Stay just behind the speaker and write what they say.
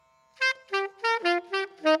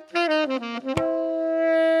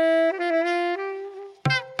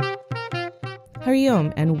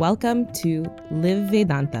Hariom, and welcome to Live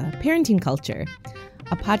Vedanta, Parenting Culture,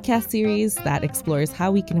 a podcast series that explores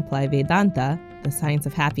how we can apply Vedanta, the science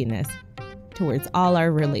of happiness, towards all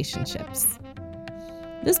our relationships.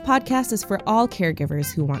 This podcast is for all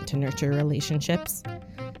caregivers who want to nurture relationships.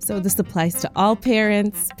 So this applies to all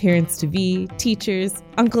parents, parents-to-be, teachers,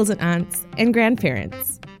 uncles and aunts, and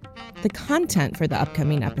grandparents. The content for the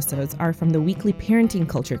upcoming episodes are from the weekly Parenting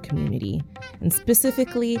Culture community, and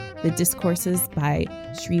specifically the discourses by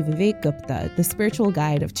Sri Vivek Gupta, the spiritual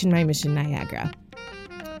guide of Chinmay Mission Niagara.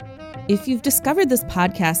 If you've discovered this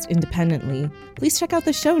podcast independently, please check out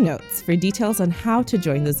the show notes for details on how to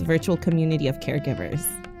join this virtual community of caregivers.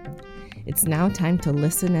 It's now time to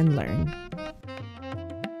listen and learn.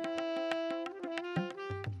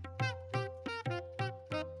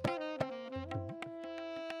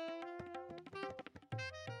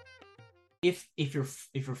 If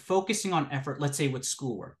you're focusing on effort, let's say with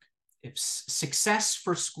schoolwork, if success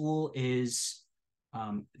for school is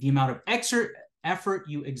the amount of effort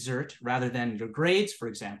you exert rather than your grades, for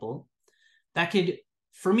example, that could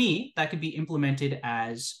be implemented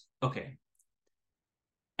as, okay,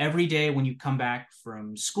 every day when you come back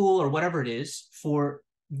from school or whatever it is, for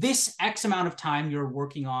this X amount of time, you're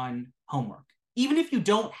working on homework. Even if you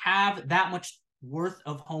don't have that much worth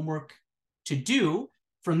of homework to do,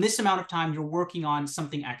 from this amount of time, you're working on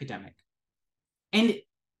something academic. And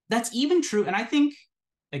that's even true. And I think,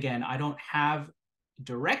 again, I don't have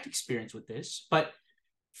direct experience with this, but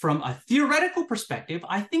from a theoretical perspective,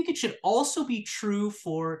 I think it should also be true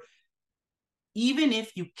for even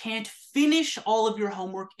if you can't finish all of your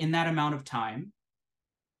homework in that amount of time.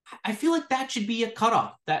 I feel like that should be a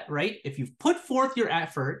cutoff, that, right? If you've put forth your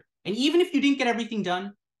effort, and even if you didn't get everything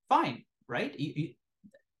done, fine, right?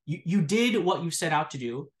 You did what you set out to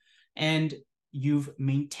do, and you've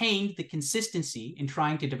maintained the consistency in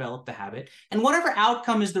trying to develop the habit. And whatever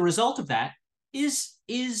outcome is the result of that is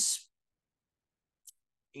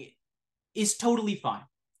totally fine.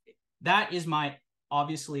 That is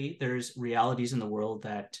obviously there's realities in the world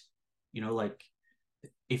that, like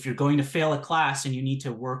if you're going to fail a class and you need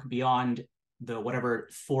to work beyond the whatever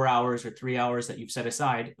 4 hours or 3 hours that you've set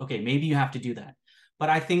aside, okay, maybe you have to do that. But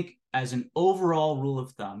I think as an overall rule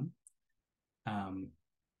of thumb,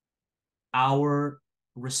 our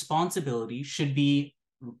responsibility should be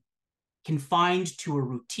confined to a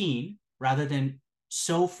routine rather than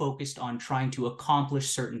so focused on trying to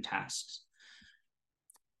accomplish certain tasks.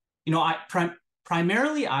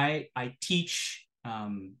 Primarily I teach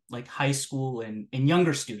like high school and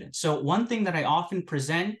younger students. So one thing that I often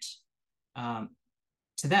present to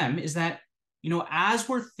them is that, as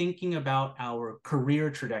we're thinking about our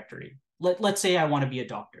career trajectory, let's say I want to be a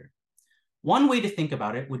doctor. One way to think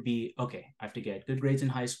about it would be, okay, I have to get good grades in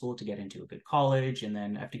high school to get into a good college, and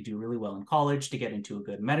then I have to do really well in college to get into a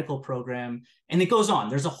good medical program. And it goes on.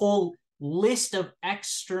 There's a whole list of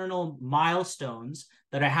external milestones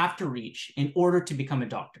that I have to reach in order to become a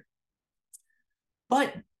doctor.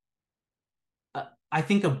 But I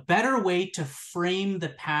think a better way to frame the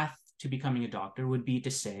path to becoming a doctor would be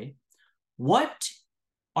to say, what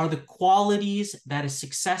are the qualities that a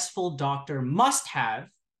successful doctor must have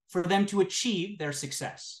for them to achieve their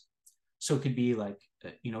success? So it could be like,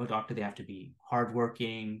 a doctor, they have to be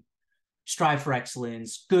hardworking, strive for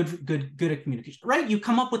excellence, good at communication, right? You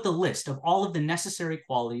come up with a list of all of the necessary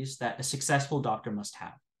qualities that a successful doctor must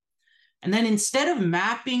have. And then instead of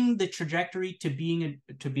mapping the trajectory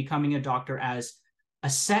to becoming a doctor as a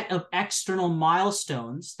set of external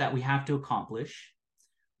milestones that we have to accomplish,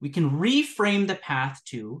 we can reframe the path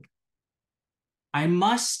to, I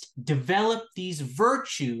must develop these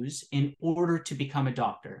virtues in order to become a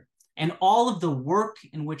doctor. And all of the work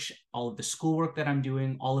all of the schoolwork that I'm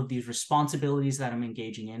doing, all of these responsibilities that I'm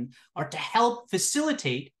engaging in are to help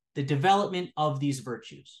facilitate the development of these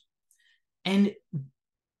virtues. And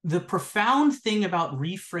the profound thing about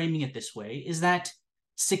reframing it this way is that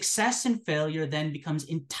success and failure then becomes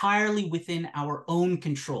entirely within our own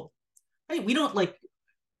control, right? We don't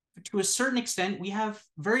to a certain extent, we have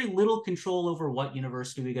very little control over what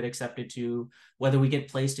university we get accepted to, whether we get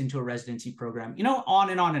placed into a residency program,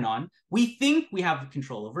 on and on and on. We think we have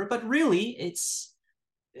control over it, but really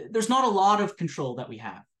there's not a lot of control that we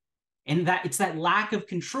have. And that it's that lack of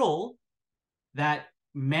control that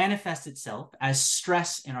manifests itself as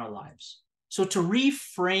stress in our lives. So to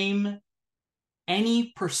reframe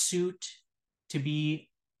any pursuit to be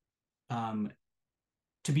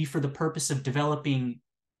for the purpose of developing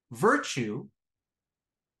virtue,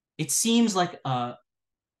 it seems like a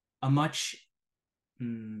much,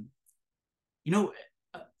 a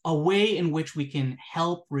way in which we can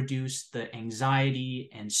help reduce the anxiety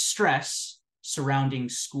and stress surrounding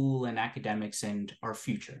school and academics and our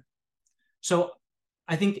future. So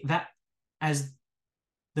I think that as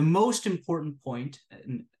the most important point,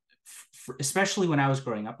 especially when I was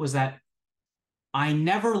growing up, was that I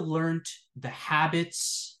never learned the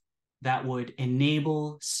habits that would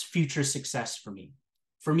enable future success for me.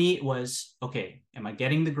 For me, it was, okay, am I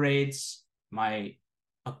getting the grades? Am I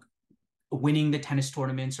winning the tennis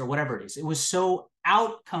tournaments or whatever it is? It was so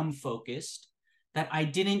outcome focused that I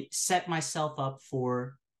didn't set myself up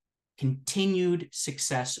for continued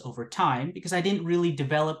success over time because I didn't really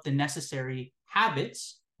develop the necessary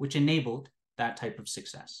habits which enabled that type of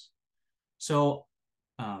success. So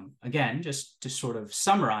again, just to sort of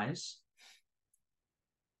summarize,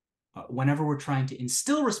 whenever we're trying to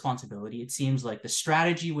instill responsibility, it seems like the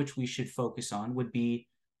strategy which we should focus on would be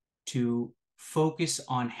to focus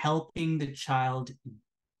on helping the child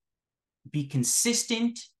be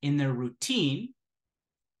consistent in their routine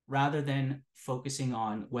rather than focusing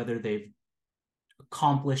on whether they've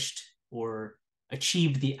accomplished or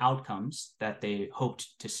achieved the outcomes that they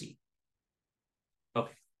hoped to see.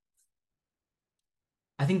 Okay.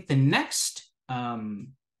 I think the next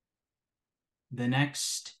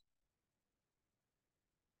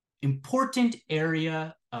important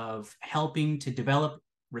area of helping to develop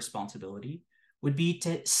responsibility would be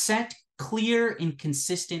to set clear and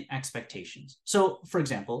consistent expectations. So, for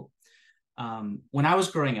example, when I was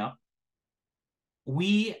growing up,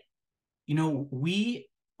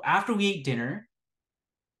 after we ate dinner,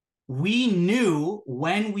 we knew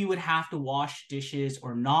when we would have to wash dishes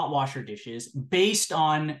or not wash our dishes based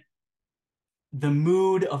on the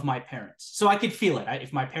mood of my parents. So I could feel it.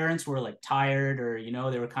 If my parents were like tired or,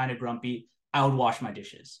 they were kind of grumpy, I would wash my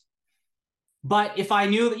dishes. But if I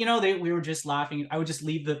knew that, we were just laughing, I would just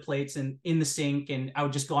leave the plates in the sink and I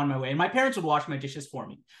would just go on my way. And my parents would wash my dishes for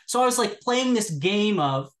me. So I was like playing this game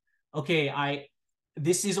of, okay,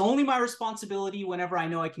 this is only my responsibility whenever I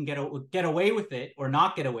know I can get away with it or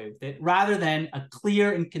not get away with it, rather than a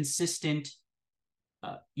clear and consistent,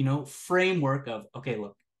 framework of, okay,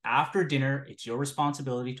 look, after dinner, it's your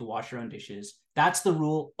responsibility to wash your own dishes. That's the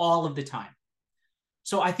rule all of the time.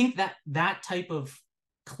 So I think that type of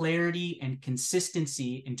clarity and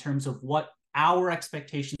consistency in terms of what our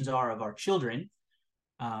expectations are of our children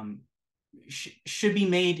should be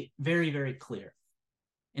made very, very clear,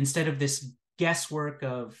 instead of this guesswork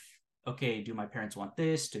of, okay, do my parents want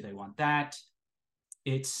this? Do they want that?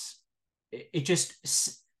 It just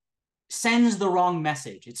sends the wrong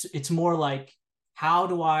message. It's more like, how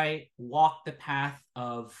do I walk the path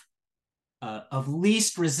of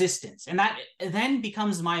least resistance? And that then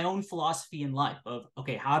becomes my own philosophy in life of,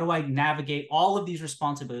 okay, how do I navigate all of these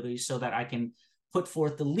responsibilities so that I can put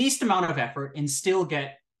forth the least amount of effort and still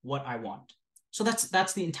get what I want? So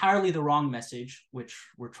that's entirely the wrong message which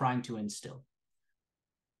we're trying to instill.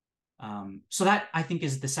 So that, I think,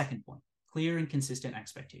 is the second point: clear and consistent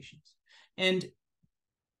expectations. And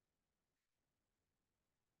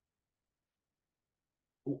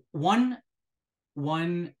one,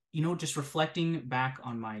 just reflecting back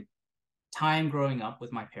on my time growing up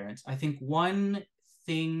with my parents, I think one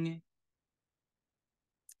thing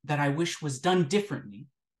that I wish was done differently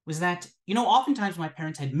was that, oftentimes my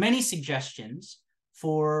parents had many suggestions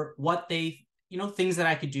for what they, things that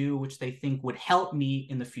I could do, which they think would help me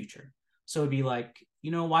in the future. So it'd be like,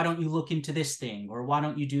 why don't you look into this thing? Or why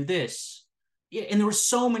don't you do this? And there were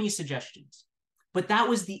so many suggestions, but that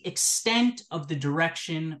was the extent of the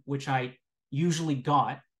direction which I usually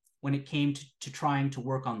got when it came to trying to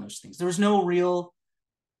work on those things. There was no real,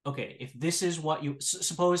 okay, if this is what you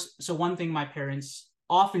suppose. So one thing my parents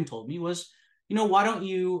often told me was, why don't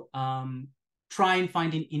you try and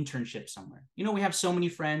find an internship somewhere? We have so many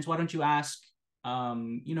friends. Why don't you ask,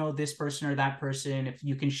 this person or that person if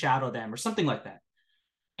you can shadow them or something like that?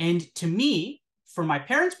 And to me, from my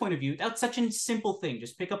parents' point of view, that's such a simple thing.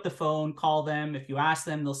 Just pick up the phone, call them. If you ask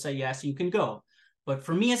them, they'll say yes, and you can go. But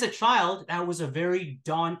for me as a child, that was a very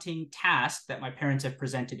daunting task that my parents have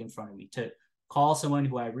presented in front of me, to call someone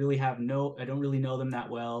who I don't really know them that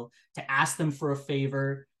well, to ask them for a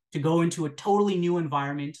favor, to go into a totally new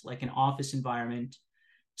environment, like an office environment.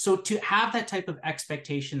 So to have that type of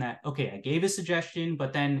expectation that, okay, I gave a suggestion,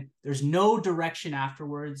 but then there's no direction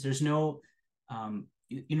afterwards. There's no,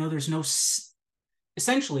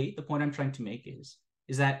 essentially the point I'm trying to make is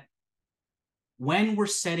that when we're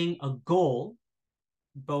setting a goal,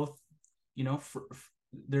 both,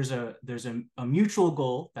 there's a mutual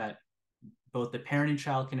goal that both the parent and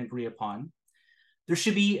child can agree upon. There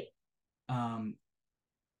should be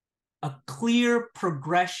a clear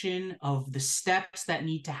progression of the steps that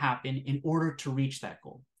need to happen in order to reach that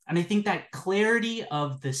goal. And I think that clarity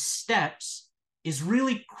of the steps is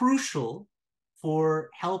really crucial for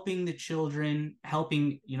helping the children,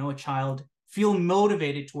 helping, a child feel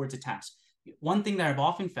motivated towards a task. One thing that I've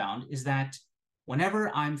often found is that whenever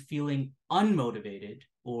I'm feeling unmotivated,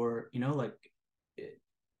 or, like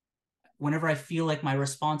whenever I feel like my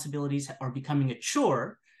responsibilities are becoming a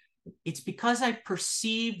chore, it's because I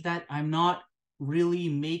perceive that I'm not really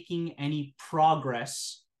making any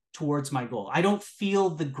progress towards my goal. I don't feel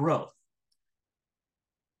the growth.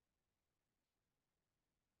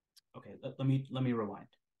 Okay, let me rewind.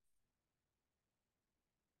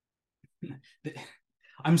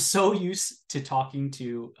 I'm so used to talking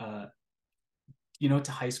to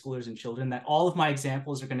to high schoolers and children that all of my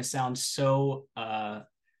examples are going to sound so I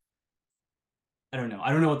don't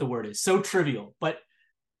know what the word is, so trivial. But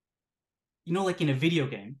like in a video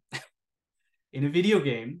game,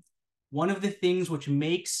 one of the things which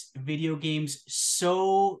makes video games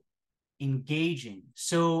so engaging,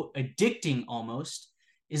 so addicting almost,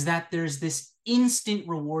 is that there's this instant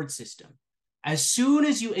reward system. As soon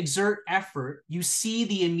as you exert effort, you see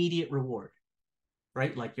the immediate reward,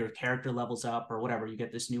 right? Like your character levels up or whatever, you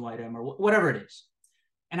get this new item or whatever it is.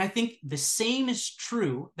 And I think the same is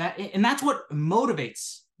true, and that's what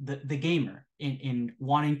motivates the gamer in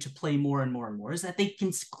wanting to play more and more and more, is that they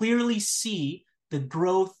can clearly see the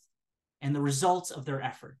growth and the results of their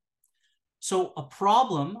effort. So a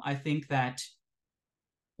problem, I think, that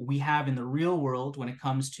we have in the real world when it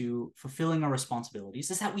comes to fulfilling our responsibilities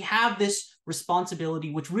is that we have this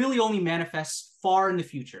responsibility which really only manifests far in the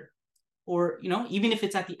future. Or, even if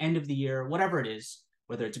it's at the end of the year, whatever it is,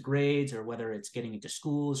 whether it's grades or whether it's getting into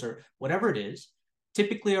schools or whatever it is,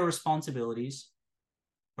 typically our responsibilities,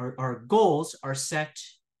 our goals are set,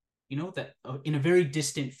 that in a very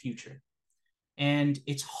distant future. And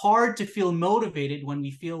it's hard to feel motivated when we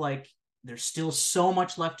feel like there's still so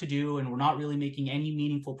much left to do and we're not really making any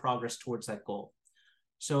meaningful progress towards that goal.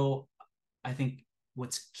 So I think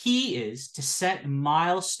what's key is to set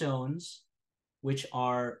milestones which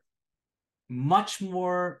are much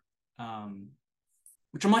more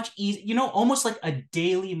which are much easy, almost like a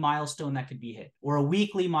daily milestone that could be hit or a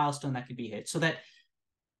weekly milestone that could be hit, so that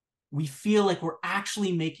we feel like we're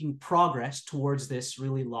actually making progress towards this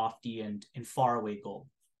really lofty and faraway goal.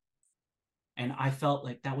 And I felt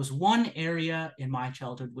like that was one area in my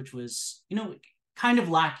childhood which was, kind of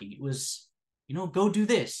lacking. It was, go do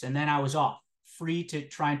this. And then I was off, free to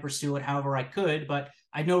try and pursue it however I could, but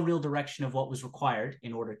I had no real direction of what was required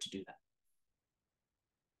in order to do that.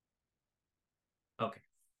 Okay.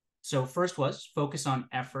 So first was focus on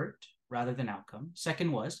effort rather than outcome.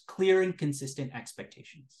 Second was clear and consistent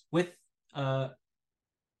expectations with a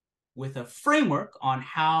framework on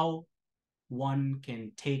how one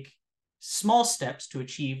can take small steps to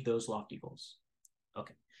achieve those lofty goals.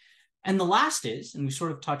 Okay. And the last is, and we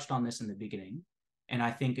sort of touched on this in the beginning, and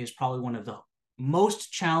I think is probably one of the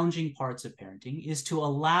most challenging parts of parenting, is to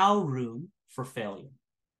allow room for failure.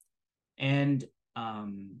 And,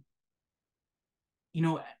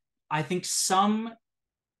 I think some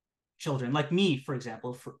children, like me, for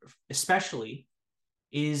example, especially,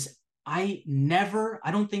 I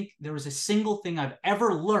don't think there was a single thing I've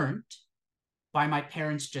ever learned by my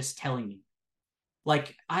parents just telling me.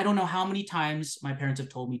 Like, I don't know how many times my parents have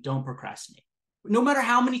told me, don't procrastinate. No matter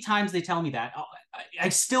how many times they tell me that, I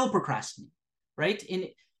still procrastinate, right? And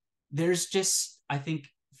there's just, I think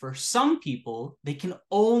for some people, they can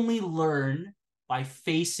only learn by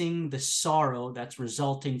facing the sorrow that's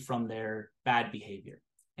resulting from their bad behavior.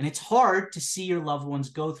 And it's hard to see your loved ones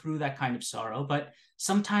go through that kind of sorrow, but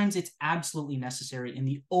sometimes it's absolutely necessary in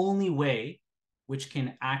the only way which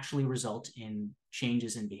can actually result in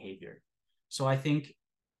changes in behavior. So I think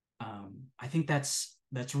that's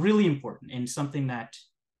really important and something that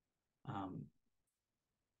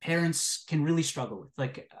parents can really struggle with.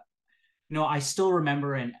 Like, I still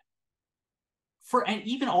remember, and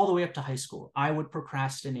even all the way up to high school, I would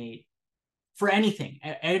procrastinate for anything,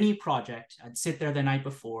 any project. I'd sit there the night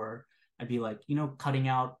before. I'd be like, cutting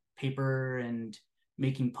out paper and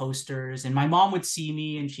making posters, and my mom would see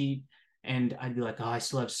me, and I'd be like, oh, I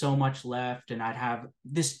still have so much left, and I'd have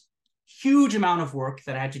this huge amount of work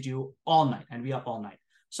that I had to do all night. I'd be up all night.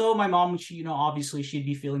 So my mom, obviously she'd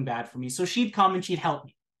be feeling bad for me, so she'd come and she'd help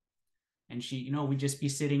me, and we'd just be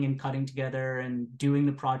sitting and cutting together and doing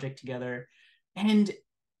the project together. And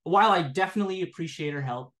while I definitely appreciate her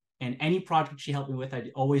help, and any project she helped me with,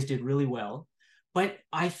 I always did really well, but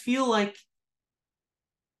I feel like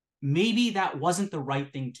maybe that wasn't the right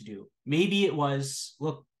thing to do. Maybe it was,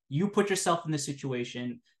 look, you put yourself in this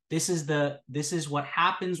situation. This is what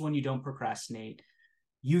happens when you don't procrastinate.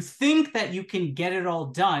 You think that you can get it all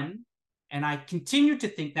done And I continued to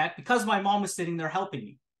think that because my mom was sitting there helping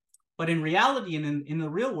me. But in reality and in the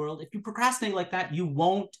real world, if you procrastinate like that, you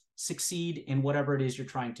won't succeed in whatever it is you're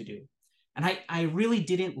trying to do. And I really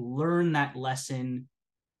didn't learn that lesson.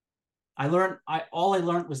 All I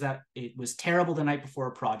learned was that it was terrible the night before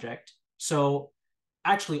a project. So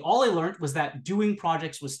actually, all I learned was that doing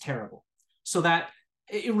projects was terrible. So that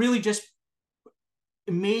it really just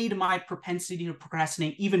made my propensity to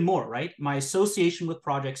procrastinate even more, right? My association with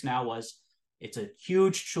projects now was it's a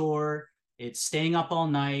huge chore, it's staying up all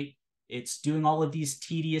night, it's doing all of these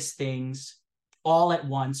tedious things all at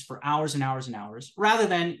once for hours and hours and hours, rather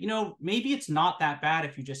than, maybe it's not that bad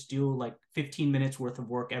if you just do like 15 minutes worth of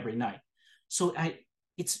work every night. So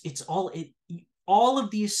all of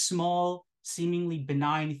these small, seemingly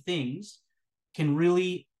benign things can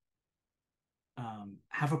really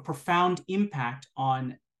have a profound impact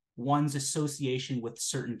on one's association with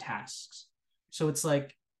certain tasks. So it's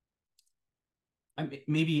like,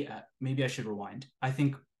 maybe I should rewind. I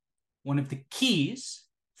think one of the keys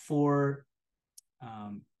for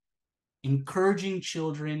encouraging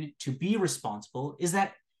children to be responsible is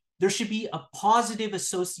that there should be a positive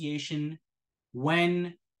association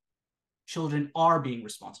when children are being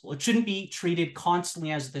responsible. It shouldn't be treated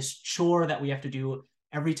constantly as this chore that we have to do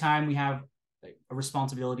every time we have a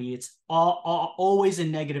responsibility. It's always a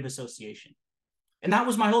negative association. And that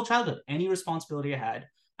was my whole childhood. Any responsibility I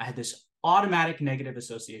had this automatic negative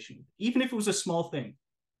association, even if it was a small thing.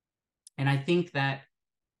 And I think that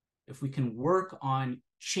if we can work on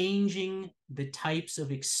changing the types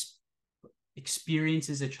of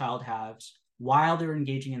experiences a child has while they're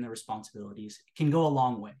engaging in their responsibilities, it can go a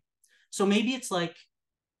long way. So maybe it's like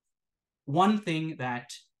one thing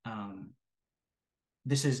that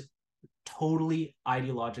this is totally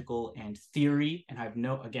ideological and theory, and I have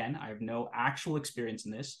no actual experience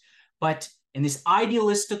in this, but in this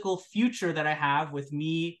idealistical future that I have with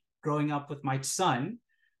me growing up with my son,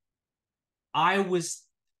 I was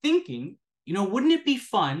thinking, wouldn't it be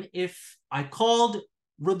fun if I called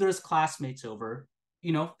Rudra's classmates over,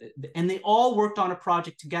 and they all worked on a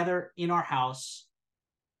project together in our house,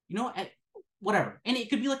 at whatever. And it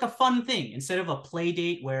could be like a fun thing instead of a play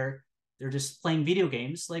date where they're just playing video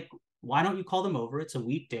games. Like, why don't you call them over? It's a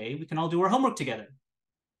weekday. We can all do our homework together.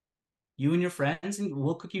 You and your friends, and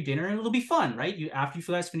we'll cook you dinner, and it'll be fun, right? After you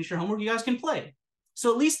guys finish your homework, you guys can play.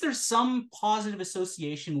 So at least there's some positive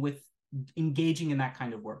association with engaging in that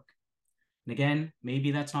kind of work. And again,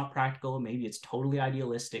 maybe that's not practical. Maybe it's totally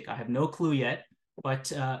idealistic. I have no clue yet,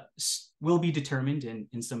 but will be determined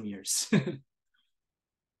in some years.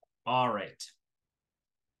 All right.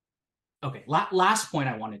 Okay, last point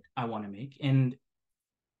I want to make, and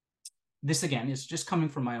this again is just coming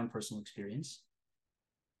from my own personal experience.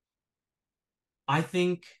 I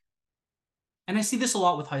think, and I see this a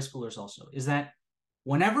lot with high schoolers also, is that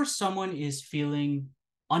whenever someone is feeling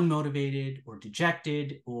unmotivated or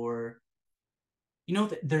dejected, or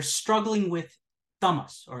they're struggling with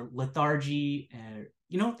tamas or lethargy,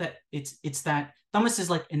 that it's that tamas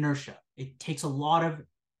is like inertia. It takes a lot of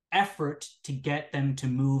effort to get them to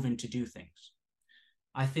move and to do things.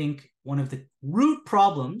 I think one of the root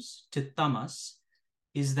problems to tamas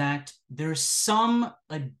is that there's some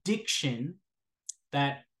addiction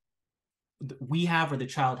that we have or the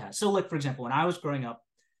child has. So like, for example, when I was growing up,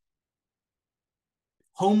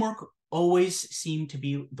 homework always seemed to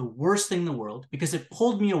be the worst thing in the world because it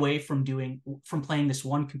pulled me away from playing this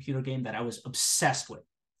one computer game that I was obsessed with.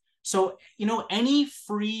 So, any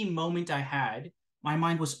free moment I had, my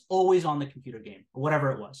mind was always on the computer game or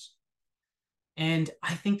whatever it was. And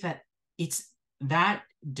I think that it's that,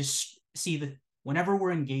 whenever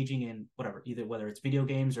we're engaging in whether it's video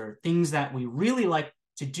games or things that we really like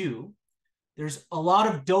to do, there's a lot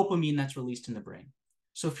of dopamine that's released in the brain.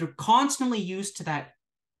 So if you're constantly used to that,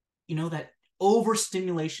 that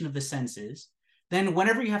overstimulation of the senses, then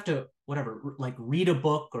whenever you have to, like read a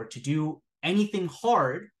book or to do anything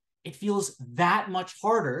hard, it feels that much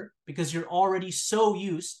harder because you're already so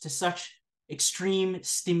used to such extreme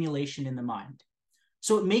stimulation in the mind.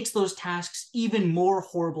 So it makes those tasks even more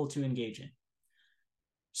horrible to engage in.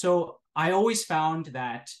 So I always found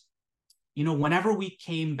that, whenever we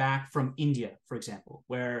came back from India, for example,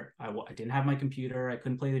 where I didn't have my computer, I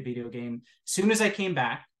couldn't play the video game. As soon as I came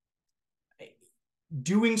back,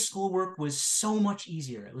 doing schoolwork was so much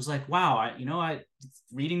easier. It was like, wow,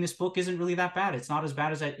 reading this book isn't really that bad. It's not as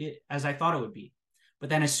bad as I thought it would be. But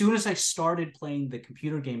then as soon as I started playing the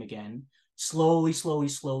computer game again, slowly,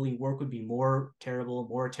 work would be more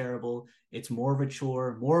terrible. It's more of a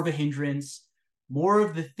chore, more of a hindrance, more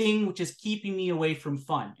of the thing which is keeping me away from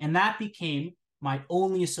fun. And that became my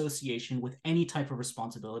only association with any type of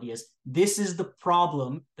responsibility is this is the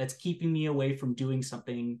problem that's keeping me away from doing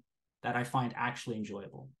something that I find actually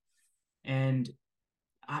enjoyable. And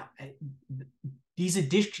these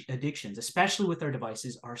addictions, especially with our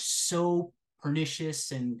devices, are so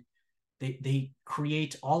pernicious, and they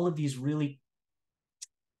create all of these really,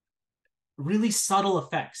 really subtle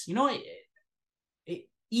effects.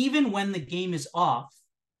 Even when the game is off,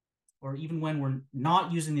 or even when we're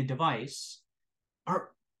not using the device,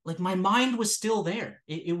 my mind was still there.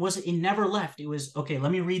 It never left. It was, okay,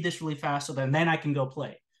 let me read this really fast so then I can go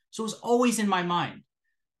play. So it was always in my mind.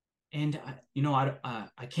 And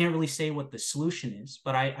I can't really say what the solution is,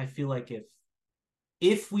 but I feel like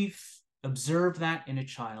if we've observed that in a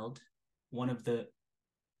child,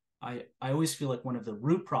 I always feel like one of the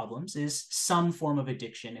root problems is some form of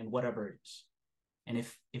addiction, and whatever it is. And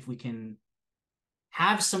if we can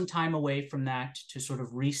have some time away from that to sort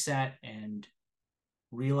of reset and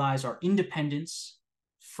realize our independence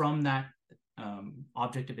from that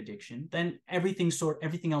object of addiction, then everything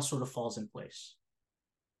else sort of falls in place.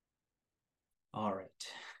 All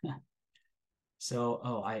right.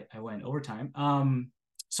 So, I went overtime.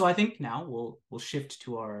 So I think now we'll shift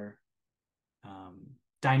to our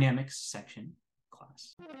dynamics section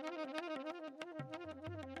class.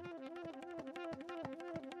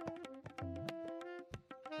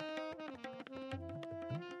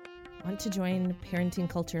 Want to join Parenting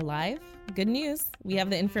Culture Live? Good news! We have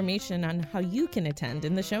the information on how you can attend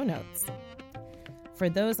in the show notes. For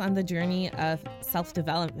those on the journey of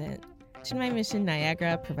self-development, Chinmay Mission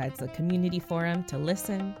Niagara provides a community forum to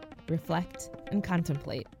listen, reflect, and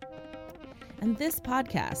contemplate. And this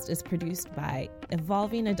podcast is produced by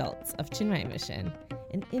Evolving Adults of Chinmay Mission,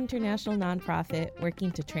 an international nonprofit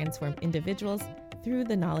working to transform individuals through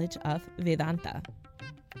the knowledge of Vedanta.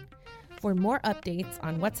 For more updates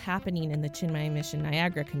on what's happening in the Chinmay Mission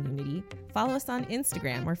Niagara community, follow us on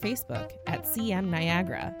Instagram or Facebook at CM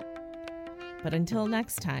Niagara. But until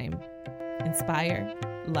next time, inspire,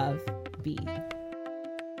 love, be.